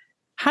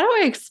 how do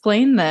I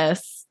explain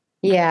this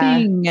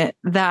thing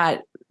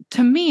that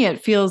to me,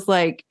 it feels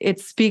like it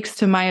speaks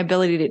to my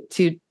ability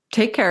to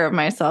take care of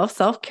myself,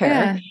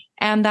 self-care,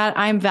 and that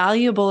I'm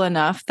valuable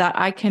enough that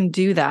I can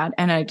do that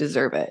and I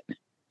deserve it.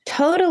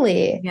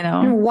 Totally.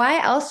 And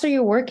why else are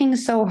you working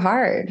so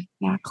hard?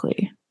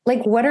 Exactly.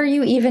 What are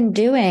you even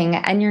doing?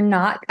 And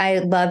I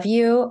love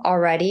you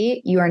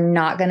already. You are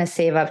not going to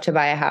save up to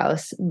buy a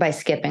house by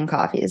skipping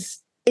coffees.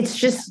 It's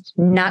just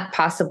not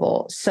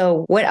possible.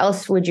 So what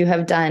else would you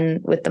have done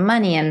with the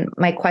money? And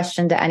my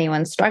question to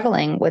anyone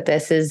struggling with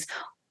this is,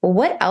 well,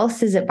 what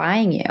else is it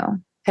buying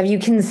you? Have you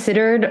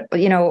considered,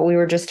 what we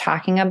were just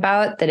talking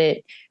about, that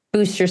it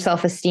boosts your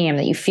self-esteem,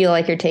 that you feel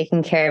like you're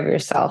taking care of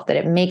yourself, that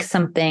it makes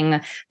something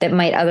that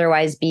might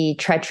otherwise be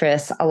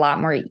treacherous a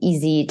lot more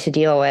easy to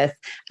deal with?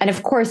 And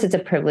of course, it's a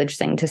privileged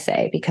thing to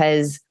say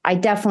because I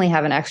definitely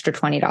have an extra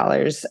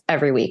 $20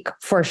 every week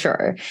for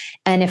sure.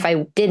 And if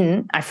I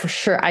didn't,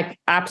 I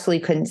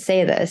absolutely couldn't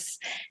say this.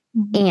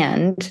 Mm-hmm.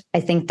 And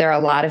I think there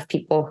are a lot of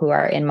people who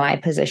are in my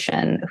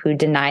position who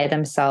deny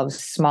themselves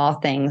small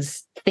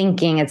things,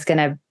 thinking it's going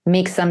to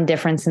make some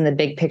difference in the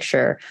big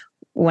picture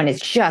when it's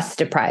just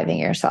depriving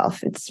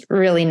yourself. It's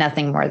really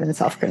nothing more than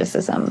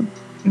self-criticism.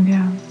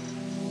 Yeah.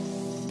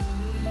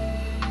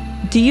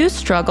 Do you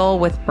struggle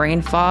with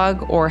brain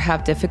fog or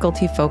have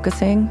difficulty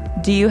focusing?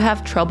 Do you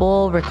have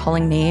trouble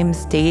recalling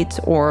names, dates,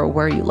 or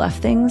where you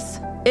left things?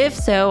 If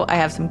so, I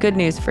have some good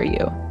news for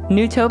you.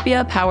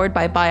 Newtopia, powered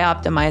by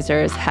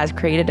Bioptimizers, has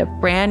created a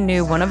brand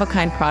new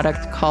one-of-a-kind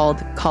product called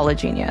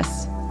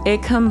Collagenius.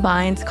 It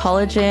combines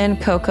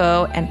collagen,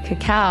 cocoa, and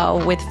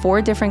cacao with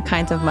 4 different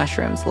kinds of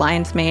mushrooms: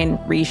 lion's mane,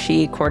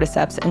 reishi,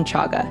 cordyceps, and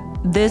chaga.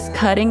 This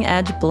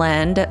cutting-edge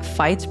blend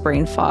fights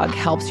brain fog,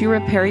 helps you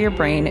repair your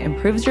brain,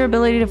 improves your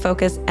ability to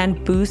focus,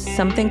 and boosts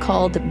something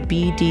called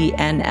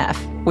BDNF,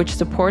 which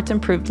supports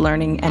improved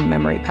learning and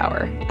memory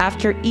power.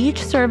 After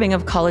each serving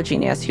of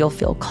Collagenius, you'll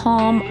feel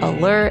calm,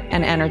 alert,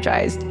 and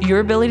energized. Your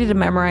ability to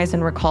memorize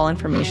and recall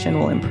information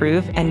will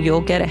improve, and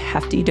you'll get a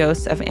hefty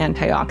dose of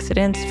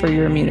antioxidants for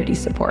your immunity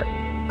support.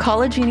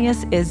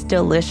 Collagenius is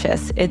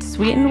delicious. It's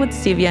sweetened with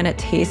stevia and it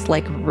tastes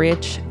like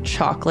rich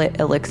chocolate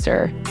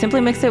elixir.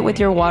 Simply mix it with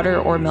your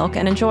water or milk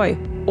and enjoy.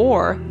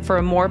 Or for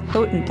a more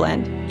potent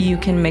blend, you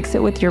can mix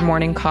it with your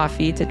morning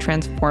coffee to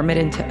transform it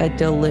into a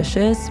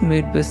delicious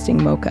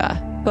mood-boosting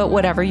mocha. But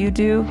whatever you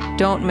do,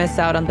 don't miss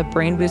out on the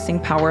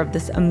brain-boosting power of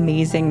this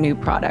amazing new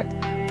product.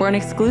 For an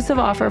exclusive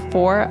offer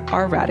for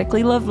our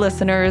Radically Loved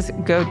listeners,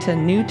 go to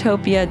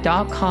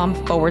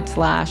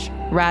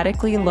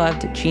newtopia.com/Radically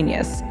Loved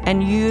Genius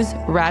and use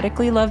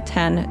Radically Loved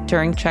 10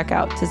 during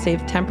checkout to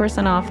save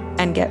 10% off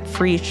and get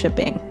free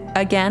shipping.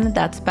 Again,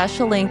 that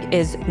special link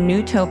is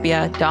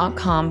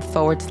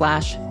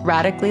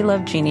newtopia.com/Radically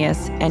Loved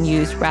Genius and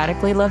use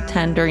Radically Loved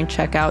 10 during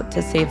checkout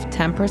to save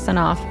 10%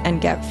 off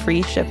and get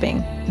free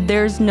shipping.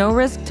 There's no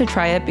risk to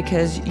try it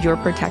because you're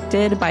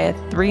protected by a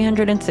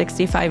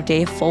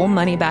 365-day full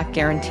money-back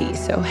guarantee.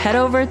 So head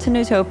over to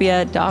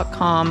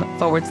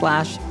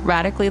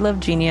newtopia.com/Radically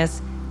Loved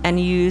Genius and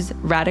use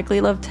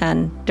Radically Loved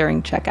 10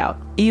 during checkout.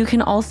 You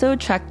can also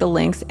check the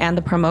links and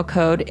the promo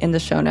code in the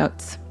show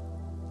notes.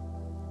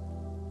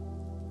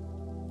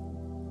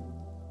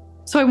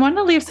 So I want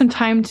to leave some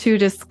time to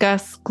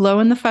discuss Glow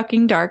in the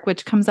Fucking Dark,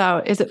 which comes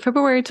out, is it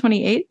February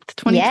 28th,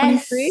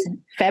 2023? Yes,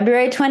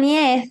 February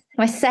 28th.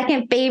 My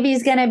second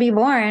baby's going to be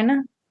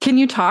born. Can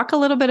you talk a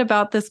little bit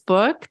about this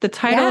book? The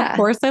title, Of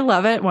course, I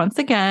love it once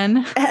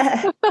again.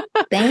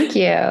 Thank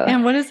you.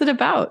 And what is it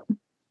about?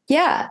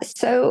 Yeah.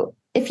 So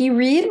if you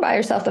read Buy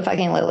Yourself the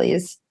Fucking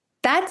Lilies,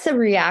 that's a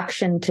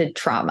reaction to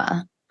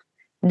trauma.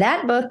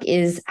 That book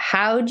is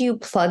how do you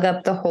plug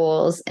up the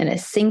holes in a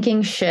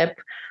sinking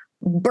ship,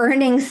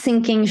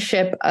 sinking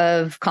ship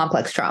of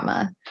complex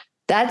trauma.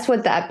 That's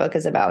what that book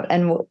is about.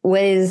 And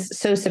what is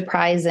so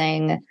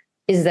surprising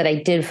is that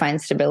I did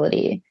find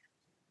stability.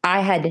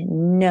 I had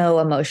no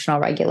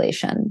emotional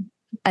regulation.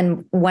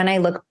 And when I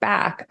look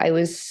back, I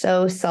was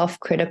so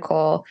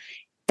self-critical.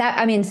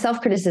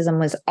 Self-criticism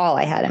was all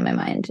I had in my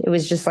mind. It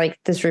was just like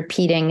this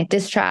repeating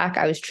diss track.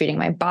 I was treating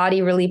my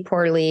body really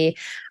poorly.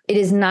 It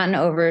is not an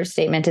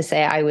overstatement to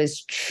say I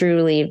was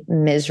truly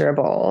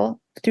miserable.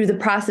 Through the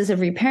process of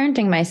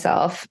reparenting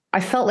myself, I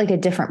felt like a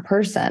different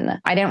person.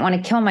 I didn't want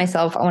to kill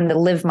myself. I wanted to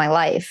live my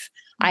life.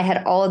 I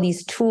had all of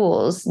these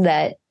tools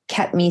that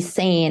kept me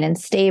sane and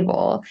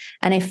stable.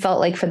 And I felt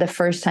like for the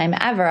first time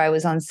ever, I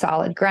was on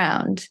solid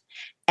ground.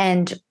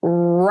 And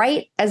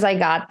right as I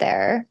got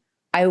there,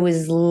 I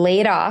was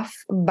laid off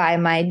by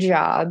my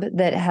job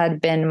that had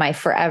been my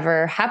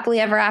forever, happily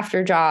ever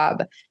after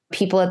job.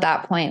 People at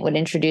that point would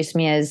introduce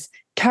me as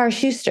Tara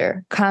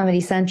Schuster,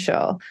 Comedy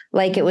Central,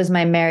 like it was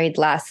my married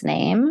last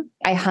name.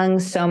 I hung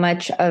so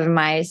much of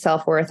my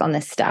self-worth on the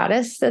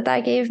status that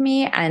gave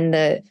me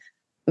and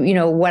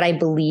what I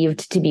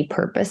believed to be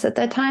purpose at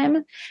that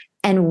time.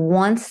 And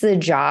once the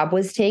job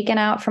was taken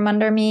out from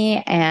under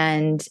me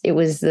and it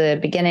was the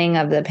beginning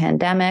of the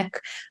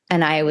pandemic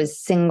and I was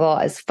single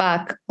as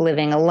fuck,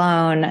 living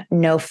alone,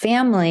 no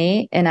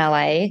family in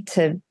LA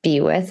to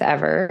be with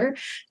ever,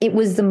 it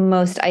was the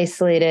most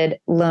isolated,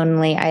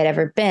 lonely I'd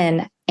ever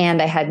been. And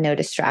I had no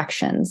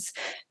distractions.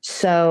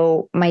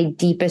 So my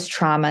deepest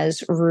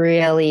traumas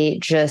really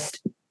just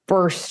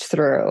burst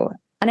through.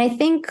 And I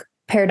think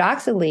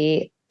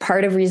paradoxically,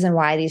 part of the reason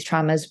why these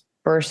traumas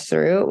burst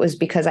through was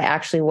because I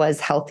actually was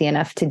healthy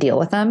enough to deal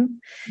with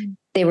them.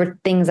 They were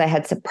things I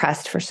had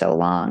suppressed for so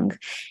long.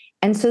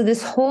 And so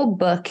this whole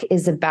book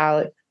is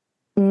about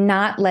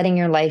not letting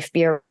your life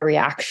be a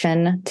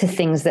reaction to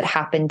things that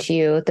happened to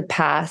you, the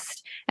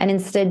past, and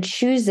instead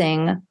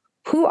choosing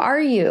who are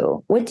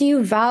you? What do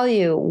you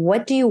value?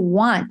 What do you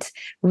want?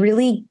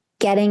 Really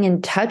getting in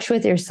touch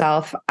with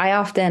yourself. I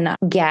often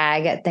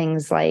gag at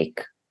things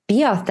like,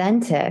 be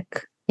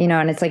authentic,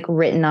 and it's like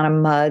written on a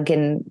mug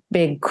in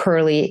big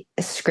curly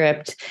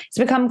script. It's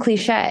become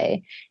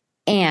cliche.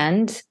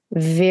 And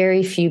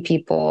very few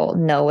people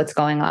know what's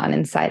going on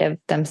inside of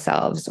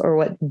themselves or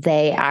what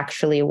they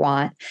actually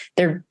want.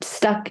 They're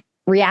stuck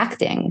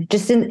reacting,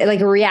 just in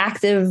like a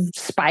reactive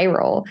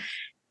spiral.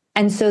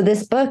 And so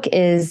this book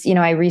is,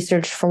 I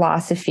researched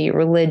philosophy,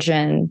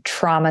 religion,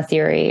 trauma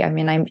theory. I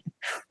mean, I'm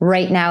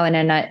right now in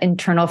an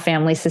internal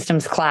family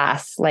systems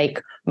class.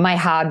 Like my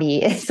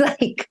hobby is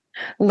like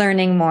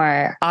learning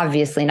more,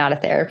 obviously not a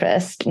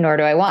therapist, nor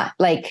do I want,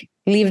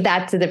 leave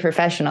that to the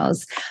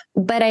professionals.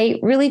 But I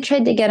really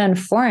tried to get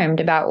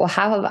informed about, well,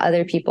 how have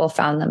other people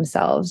found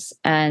themselves?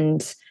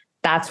 And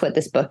that's what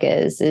this book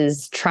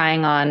is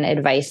trying on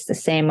advice the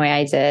same way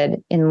I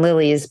did in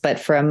Lilies, but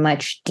for a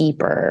much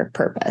deeper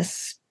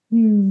purpose.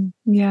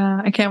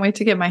 Yeah, I can't wait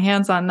to get my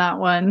hands on that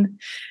one.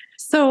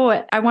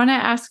 So I want to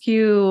ask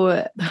you,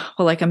 well,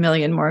 like a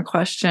million more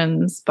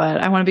questions,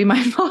 but I want to be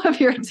mindful of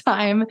your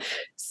time.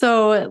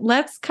 So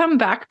let's come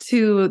back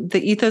to the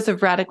ethos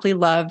of Radically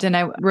Loved.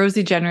 And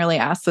Rosie generally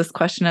asks this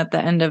question at the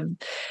end of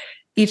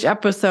each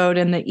episode.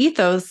 And the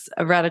ethos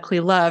of Radically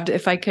Loved,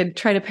 if I could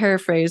try to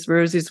paraphrase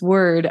Rosie's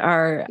word,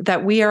 are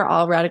that we are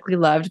all radically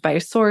loved by a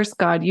source,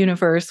 God,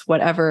 universe,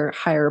 whatever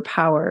higher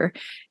power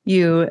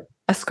you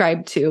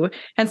ascribe to.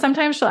 And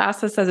sometimes she'll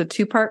ask this as a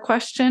two-part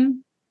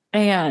question.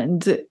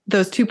 And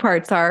those two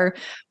parts are,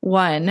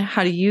 one,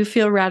 how do you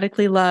feel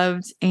radically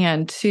loved?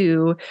 And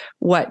two,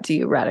 what do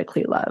you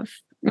radically love?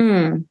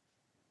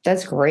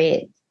 That's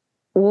great.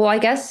 Well, I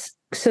guess,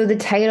 so the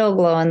title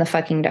Glow in the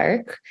Fucking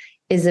Dark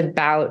is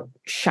about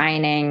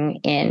shining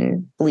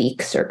in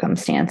bleak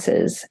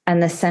circumstances.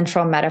 And the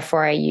central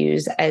metaphor I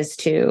use as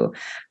to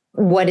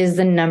what is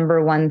the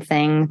number one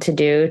thing to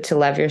do to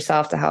love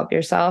yourself, to help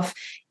yourself,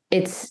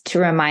 it's to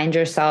remind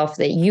yourself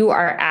that you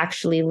are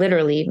actually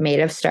literally made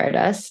of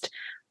stardust.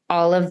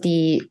 All of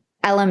the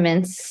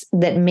elements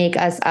that make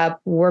us up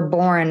were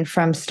born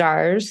from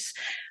stars.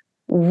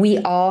 We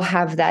all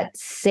have that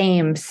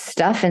same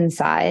stuff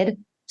inside.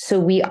 So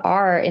we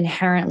are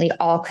inherently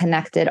all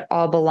connected,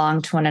 all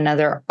belong to one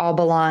another, all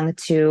belong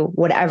to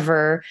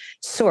whatever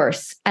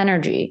source,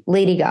 energy,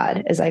 Lady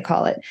God, as I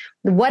call it.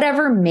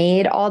 Whatever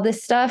made all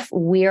this stuff,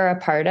 we're a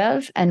part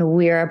of, and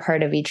we're a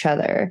part of each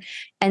other.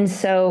 And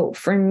so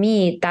for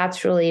me,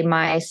 that's really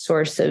my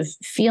source of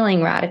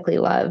feeling radically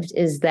loved,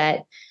 is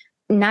that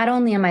not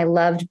only am I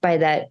loved by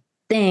that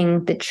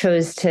thing that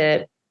chose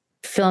to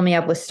fill me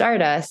up with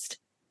stardust,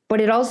 but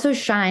it also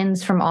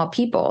shines from all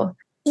people.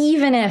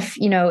 Even if,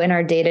 in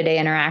our day-to-day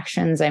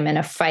interactions, I'm in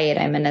a fight,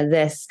 I'm in a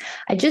this,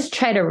 I just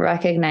try to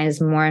recognize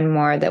more and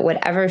more that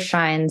whatever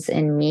shines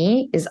in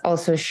me is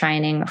also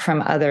shining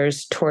from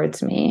others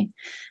towards me.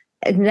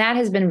 And that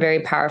has been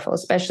very powerful,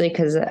 especially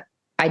because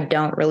I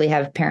don't really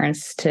have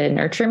parents to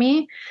nurture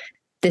me.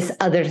 This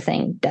other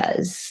thing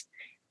does.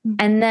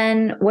 And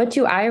then what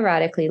do I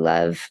radically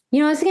love?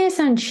 It's going to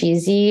sound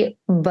cheesy,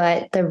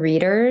 but the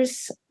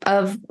readers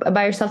of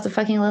By Yourself to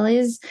Fucking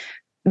Lilies,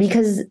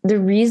 because the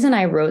reason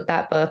I wrote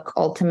that book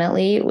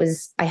ultimately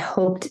was I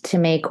hoped to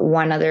make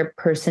one other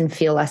person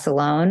feel less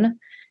alone.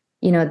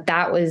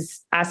 That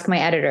was, ask my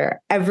editor,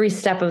 every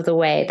step of the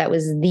way. That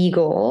was the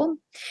goal.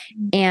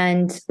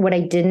 And what I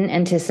didn't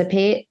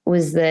anticipate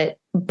was that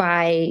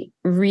by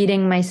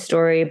reading my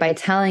story, by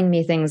telling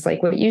me things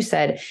like what you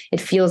said, it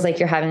feels like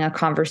you're having a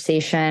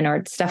conversation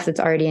or stuff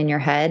that's already in your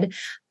head.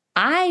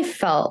 I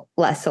felt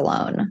less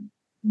alone.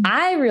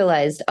 I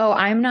realized,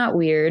 I'm not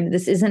weird.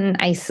 This isn't an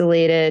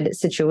isolated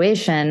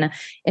situation.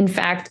 In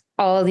fact,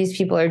 all of these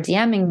people are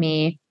DMing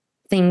me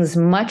things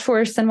much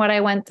worse than what I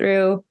went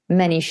through,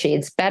 many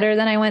shades better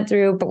than I went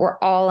through, but we're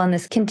all on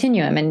this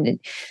continuum. And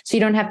so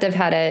you don't have to have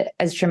had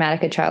as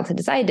traumatic a childhood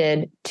as I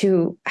did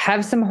to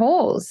have some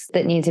holes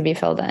that need to be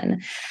filled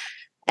in.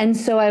 And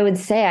so I would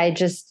say I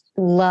just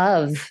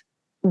love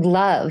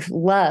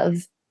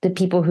the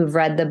people who've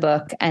read the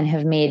book and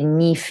have made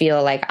me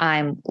feel like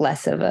I'm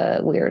less of a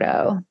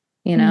weirdo,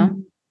 Yeah.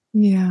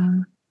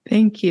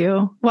 Thank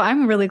you. Well,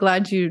 I'm really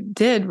glad you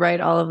did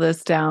write all of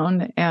this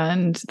down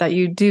and that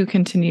you do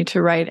continue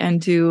to write and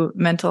do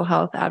mental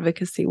health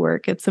advocacy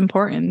work. It's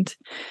important.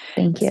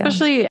 Thank you.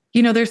 Especially,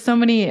 there's so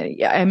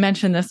many, I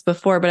mentioned this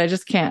before, but I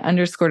just can't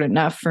underscore it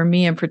enough. For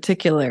me in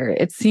particular,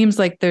 it seems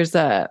like there's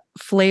a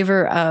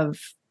flavor of,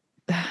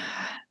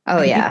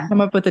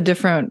 come up with a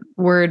different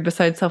word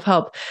besides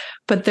self-help,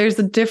 but there's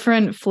a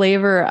different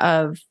flavor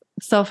of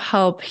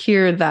self-help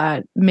here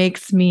that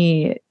makes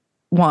me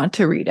want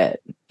to read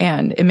it,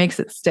 and it makes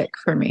it stick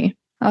for me.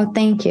 Oh,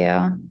 thank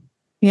you.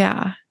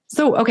 Yeah.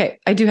 So, okay,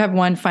 I do have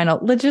one final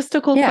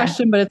logistical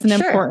question, but it's an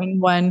important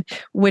one,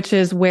 which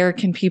is, where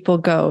can people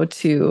go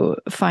to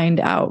find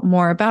out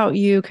more about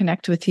you,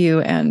 connect with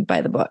you, and buy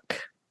the book?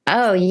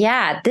 Oh,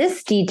 yeah.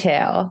 This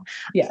detail.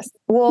 Yes.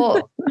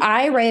 Well,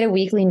 I write a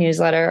weekly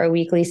newsletter, a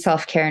weekly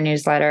self-care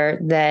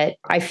newsletter that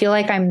I feel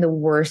like I'm the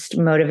worst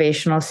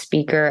motivational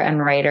speaker and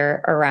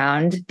writer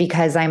around,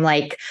 because I'm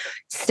like,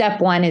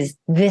 step one is,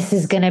 this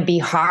is going to be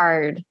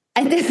hard.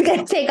 And this is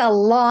going to take a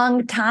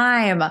long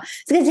time.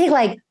 It's going to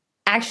take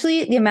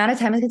actually the amount of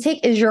time it's going to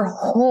take is your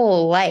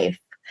whole life.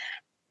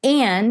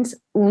 And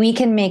we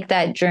can make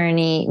that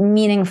journey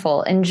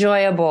meaningful,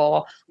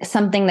 enjoyable,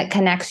 something that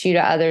connects you to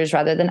others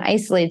rather than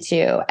isolates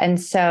you. And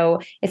so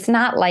it's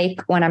not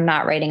like when I'm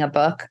not writing a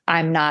book,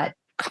 I'm not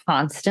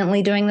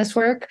constantly doing this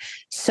work.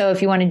 So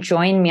if you want to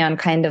join me on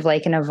kind of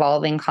like an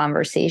evolving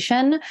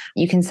conversation,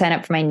 you can sign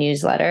up for my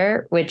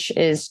newsletter, which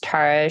is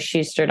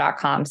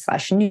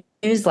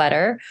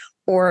taraschuster.com/newsletter,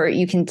 or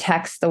you can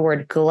text the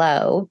word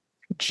GLOW,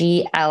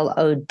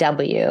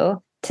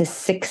 GLOW, to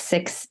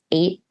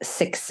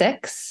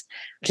 66866.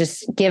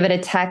 Just give it a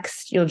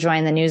text. You'll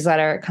join the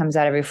newsletter. It comes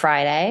out every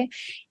Friday.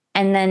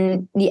 And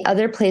then the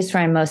other place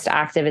where I'm most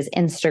active is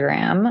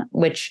Instagram,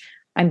 which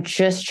I'm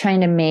just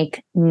trying to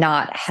make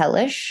not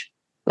hellish.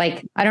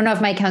 I don't know if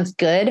my account's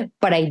good,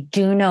 but I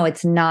do know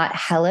it's not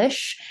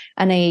hellish.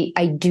 And I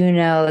do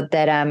know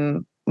that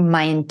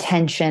my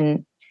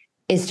intention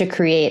is to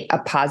create a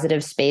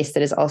positive space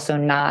that is also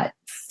not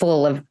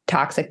full of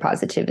toxic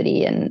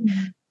positivity and,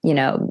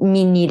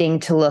 me needing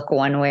to look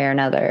one way or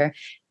another.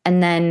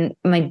 And then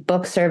my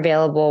books are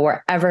available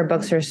wherever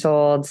books are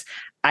sold.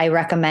 I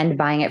recommend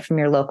buying it from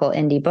your local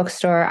indie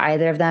bookstore,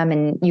 either of them.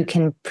 And you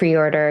can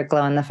pre-order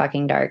Glow in the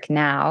Fucking Dark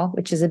now,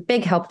 which is a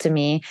big help to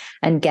me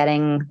and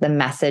getting the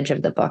message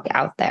of the book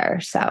out there.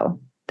 So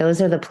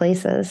those are the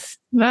places.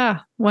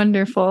 Ah,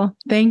 wonderful.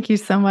 Thank you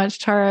so much,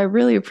 Tara. I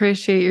really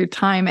appreciate your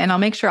time. And I'll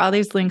make sure all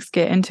these links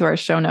get into our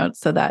show notes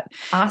so that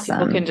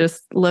people can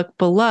just look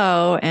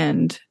below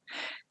and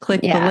click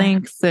the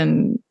links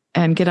and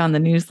get on the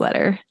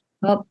newsletter.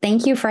 Well,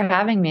 thank you for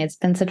having me. It's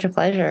been such a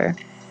pleasure.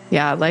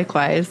 Yeah,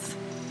 likewise.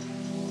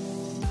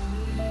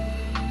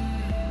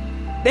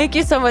 Thank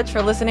you so much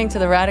for listening to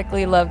the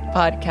Radically Loved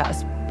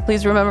podcast.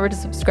 Please remember to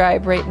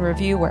subscribe, rate, and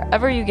review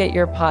wherever you get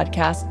your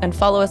podcasts, and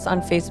follow us on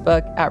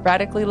Facebook at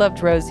Radically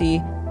Loved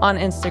Rosie, on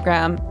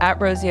Instagram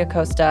at Rosie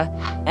Acosta,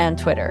 and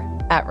Twitter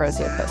at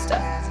Rosie Acosta.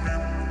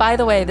 By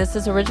the way, this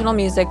is original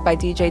music by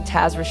DJ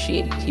Taz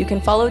Rashid. You can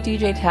follow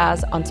DJ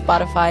Taz on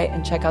Spotify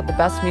and check out the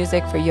best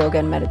music for yoga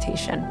and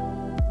meditation.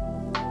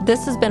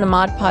 This has been a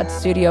Mod Pod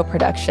Studio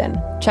production.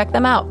 Check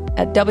them out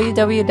at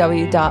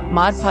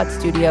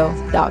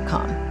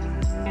www.modpodstudio.com.